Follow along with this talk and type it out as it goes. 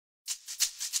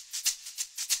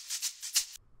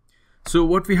So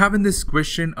what we have in this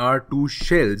question are two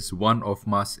shells, one of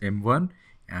mass m1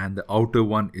 and the outer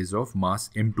one is of mass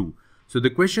m2. So the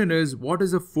question is, what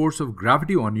is the force of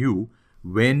gravity on you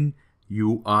when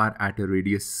you are at a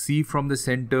radius c from the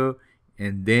center,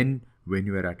 and then when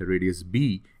you are at a radius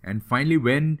b, and finally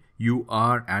when you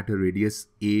are at a radius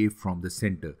a from the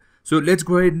center. So let's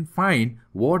go ahead and find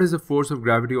what is the force of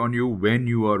gravity on you when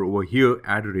you are over here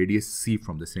at a radius c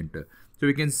from the center. So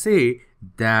we can say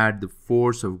that the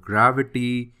force of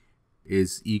gravity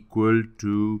is equal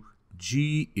to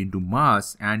g into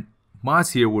mass, and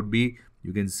mass here would be,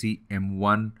 you can see,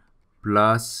 m1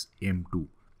 plus m2,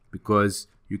 because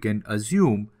you can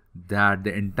assume that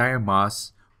the entire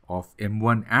mass of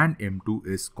m1 and m2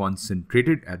 is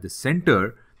concentrated at the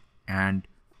center, and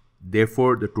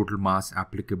therefore the total mass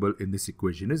applicable in this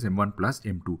equation is m1 plus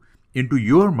m2 into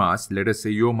your mass. Let us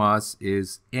say your mass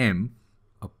is m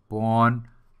upon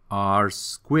r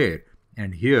square,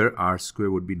 and here r square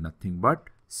would be nothing but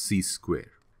c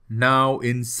square. Now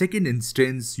in second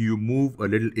instance, you move a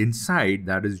little inside,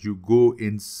 that is, you go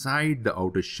inside the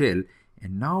outer shell,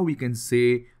 and now we can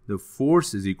say the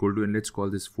force is equal to, and let's call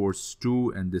this force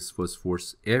 2 and this was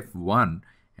force F1,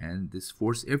 and this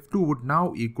force F2 would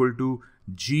now equal to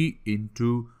g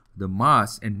into the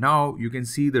mass, and now you can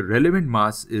see the relevant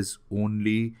mass is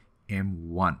only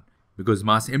m1, because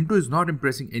mass m2 is not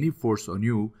impressing any force on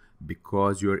you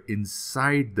because you're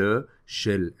inside the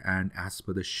shell, and as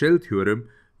per the shell theorem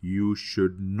you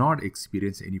should not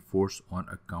experience any force on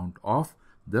account of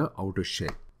the outer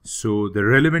shell. So the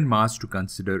relevant mass to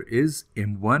consider is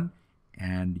m1,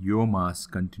 and your mass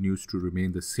continues to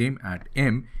remain the same at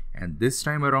m, and this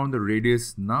time around the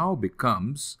radius now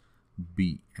becomes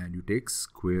b, and you take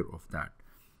square of that.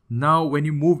 Now when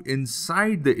you move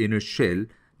inside the inner shell,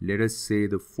 let us say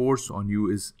the force on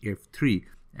you is F3,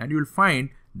 and you'll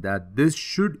find that this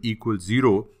should equal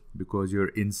 0 because you're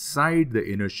inside the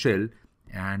inner shell,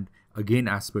 and again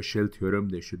as per shell theorem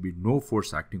there should be no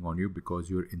force acting on you because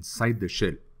you're inside the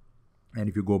shell. And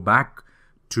if you go back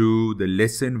to the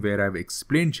lesson where I've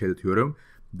explained shell theorem,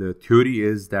 the theory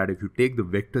is that if you take the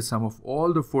vector sum of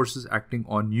all the forces acting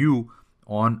on you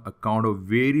on account of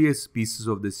various pieces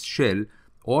of this shell,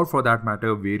 or for that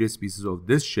matter various pieces of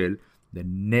this shell, the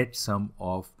net sum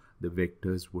of the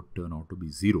vectors would turn out to be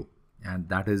 0. And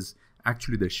that is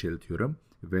actually the shell theorem,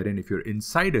 wherein if you're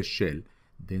inside a shell,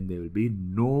 then there will be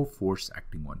no force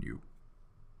acting on you.